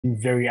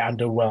very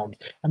underwhelmed.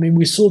 I mean,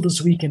 we saw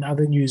this week in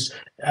other news,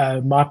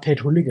 My Pet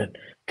Hooligan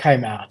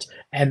came out,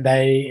 and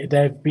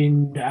they've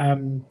been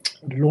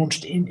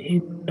launched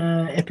in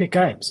Epic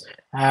Games,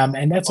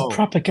 and that's a Oh,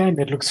 proper game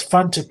that looks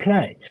fun to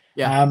play.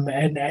 yeah.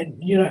 And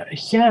you know,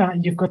 here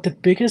you've got the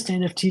biggest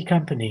NFT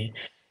company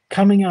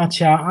coming out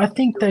here. I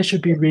think they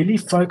should be really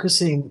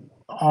focusing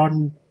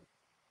on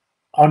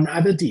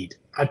other deed.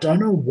 I don't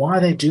know why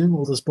they're doing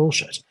all this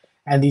bullshit.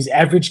 And these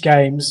average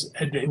games,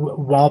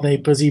 while they're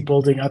busy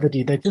building other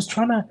deed, they're just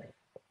trying to,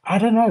 I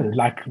don't know,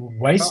 like Bro,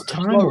 waste they're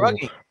time slow or,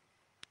 rugging.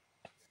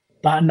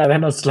 but no, they're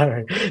not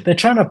slow. They're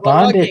trying to Slow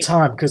bind their rugging.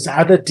 time because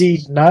other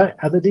deed, no,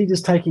 other deed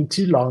is taking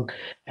too long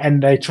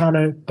and they're trying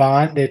to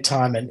bind their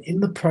time. And in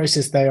the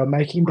process, they are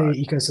making their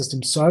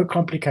ecosystem so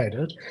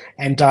complicated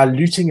and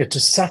diluting it to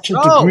such a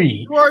Bro,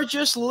 degree. you are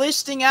just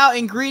listing out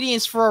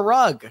ingredients for a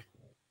rug.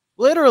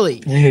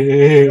 Literally.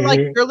 You're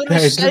literally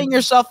They setting did-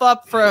 yourself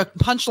up for a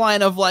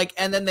punchline of like,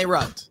 and then they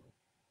run.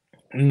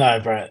 no,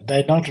 bro,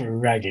 they're not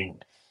ragging.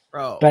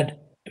 Bro, But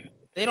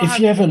they don't if have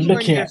you have a anywhere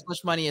look near here, as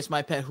much money as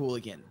My Pet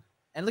Hooligan.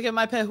 And look at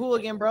My Pet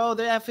Hooligan, bro.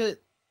 They have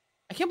it.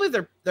 I can't believe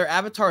their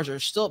avatars are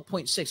still at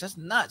 0.6. That's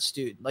nuts,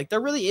 dude. Like there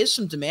really is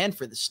some demand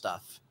for this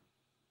stuff.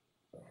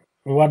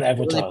 what I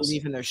really avatars?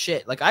 believe in their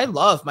shit. Like I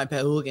love My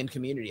Pet Hooligan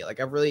community. Like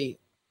I would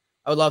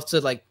love to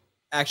like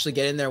actually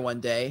get in there one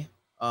day.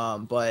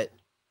 But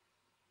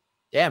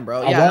damn,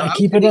 bro. Yeah, no, I would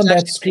Keep do it the on exact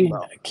that same thing,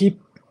 screen.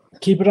 bro.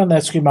 Keep it on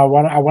that screen. I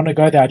want to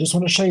go there. I just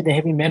want to show you the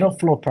heavy metal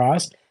floor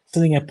price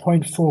sitting at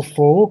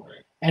 0.44.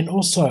 And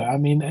also, I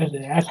mean, at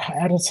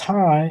its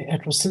high,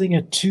 it was sitting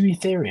at 2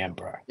 Ethereum,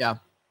 bro. Yeah.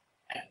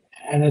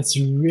 And it's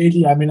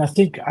really, I mean,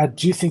 I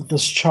do think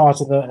this chart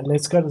of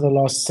let's go to the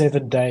last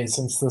 7 days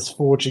since this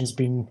forging's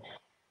been,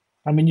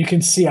 I mean, you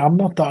can see I'm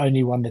not the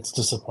only one that's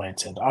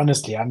disappointed.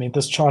 Honestly, I mean,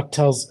 this chart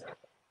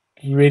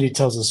really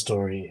tells a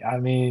story. I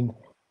mean,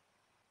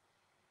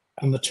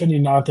 on the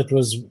 29th, it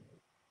was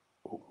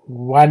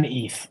 1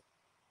 ETH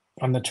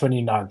on the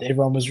 29th.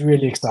 Everyone was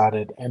really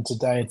excited, and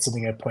today it's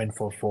sitting at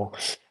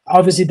 0.44.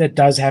 Obviously, that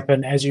does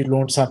happen as you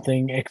launch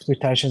something.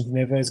 Expectations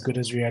never as good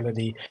as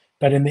reality.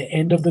 But in the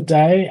end of the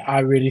day, I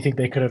really think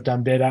they could have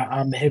done better.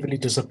 I'm heavily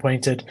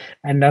disappointed.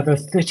 Another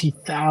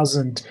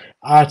 30,000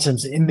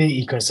 items in their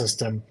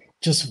ecosystem,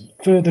 just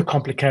further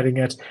complicating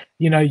it.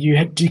 You know, you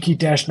had Dookie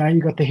Dash, now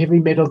you got the heavy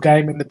metal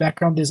game in the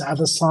background. There's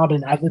other side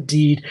and other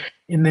deed.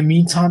 In the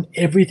meantime,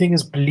 everything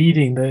is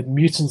bleeding. The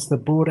mutants, the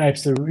board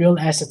apes, the real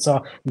assets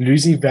are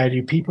losing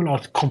value. People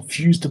are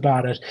confused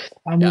about it.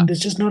 I Yeah. mean,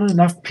 there's just not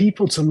enough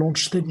people to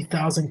launch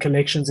 30,000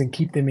 collections and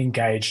keep them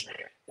engaged.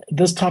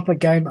 This type of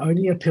game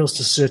only appeals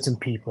to certain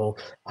people.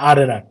 I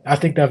don't know. I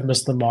think they've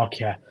missed the mark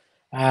here.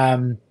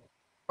 Um,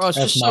 Bro, it's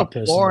that's just my so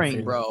personal boring,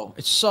 opinion. bro.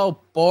 It's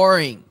so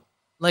boring.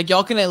 Like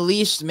y'all can at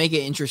least make it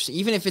interesting,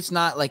 even if it's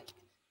not like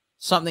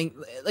something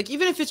like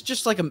even if it's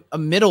just like a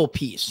middle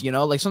piece, you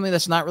know, like something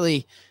that's not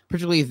really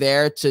particularly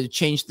there to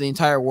change the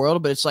entire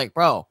world, but it's like,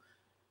 bro,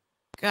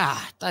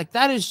 God, like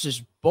that is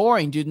just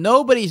boring, dude.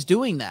 Nobody's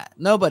doing that.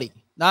 Nobody.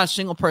 Not a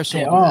single person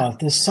will There do that. are.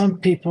 There's some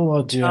people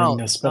are doing No,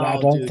 this, but I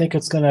no, don't dude. think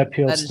it's going to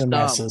appeal That to is the dumb.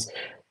 masses.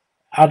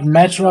 I'd That is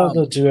much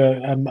rather dumb. do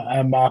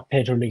a My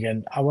Pet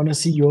Hooligan. I want to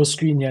see your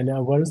screen here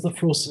now. What is the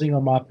floor sitting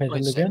on My Pet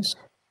Point Hooligan? 0.6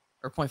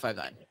 or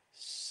 0.59.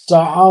 So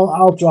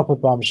I'll drop a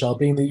bombshell.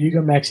 Being the Yuga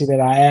Maxi that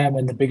I am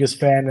and the biggest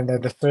fan, and they're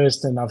the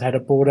first, and I've had a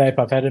board ape,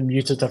 I've had a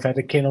mutant, I've had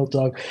a kennel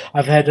dog,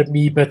 I've had a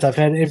meebit,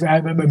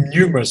 I'm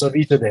numerous of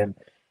each of them.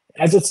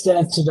 As it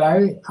stands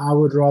today, I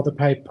would rather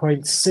pay zero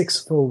point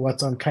 0.6 for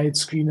what's on Cade's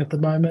screen at the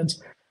moment.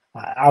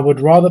 I would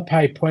rather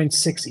pay zero point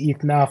 0.6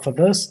 ETH now for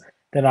this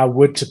than I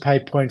would to pay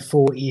zero point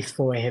 0.4 ETH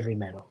for a heavy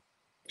metal.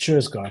 Sure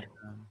as God.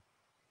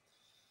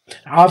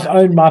 I've Yeah.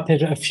 owned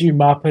a few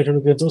My Pet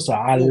Hooligans also.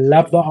 I Oof,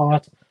 love the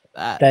art.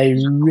 that They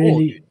these are cool,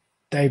 really dude.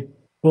 they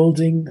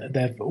building.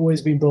 They've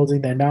always been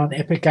building. They're now in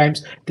Epic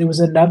Games. There was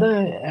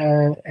another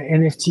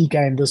NFT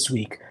game this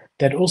week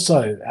that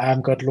also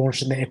got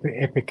launched in the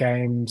Epic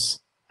Games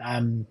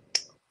um,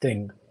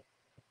 thing.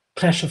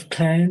 Clash of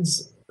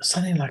Clans,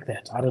 something like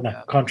that. I don't know.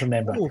 Yeah. Can't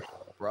remember. Oof,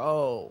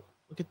 bro.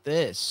 Look at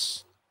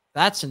this.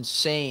 That's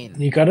insane.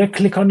 You got to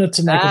click on it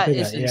to make it That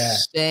bigger. is Yeah,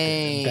 that's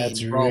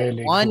insane, bro.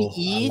 really One cool.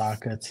 I ETH,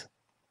 like it.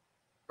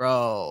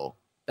 bro.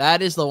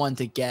 That is the one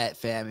to get,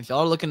 fam. If y'all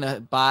are looking to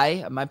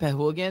buy a My Pet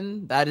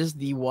Hooligan, that is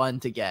the one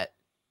to get.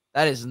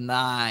 That is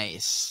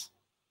nice.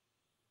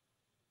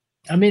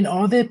 I mean,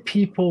 are there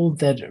people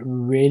that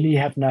really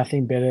have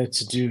nothing better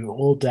to do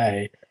all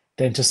day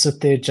than to sit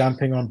there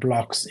jumping on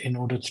blocks in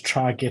order to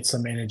try get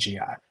some energy?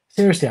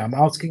 Seriously, I'm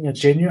asking a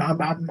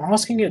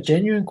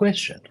genuine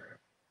question.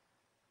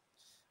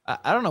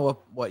 I don't know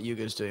what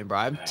Yuga's doing, bro.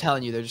 I'm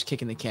telling you, they're just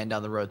kicking the can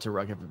down the road to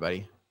rug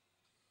everybody.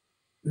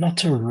 Not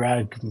to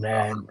rug,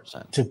 man,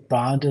 100%. to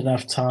bind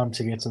enough time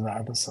to get to the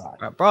other side.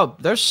 Bro,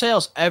 there's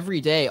sales every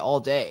day, all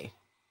day.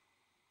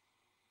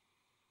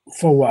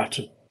 For what?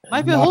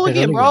 My Pet My Pet Hooligan,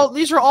 Hooligan. bro.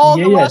 These are all in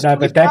Yeah, the yeah, last no,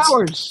 but 24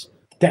 hours.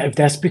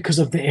 that's because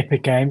of the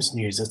Epic Games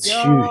news. It's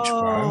huge,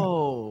 bro.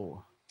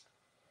 Yo,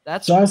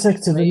 that's Dice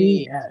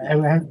activity,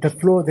 crazy. the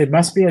floor, there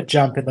must be a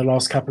jump in the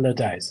last couple of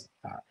days.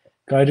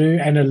 Go to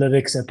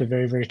analytics at the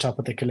very, very top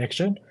of the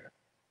collection.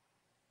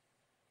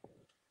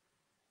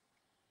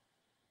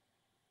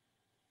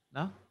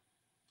 No,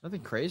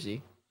 nothing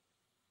crazy.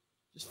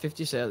 Just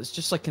 50 sales. It's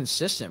just like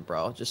consistent,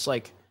 bro. Just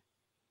like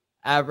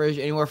average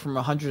anywhere from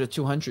 100 to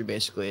 200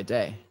 basically a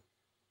day.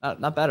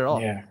 Not bad at all.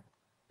 Yeah.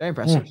 Very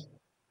impressive.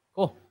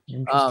 Cool.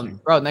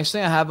 Interesting. Bro, next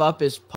thing I have up is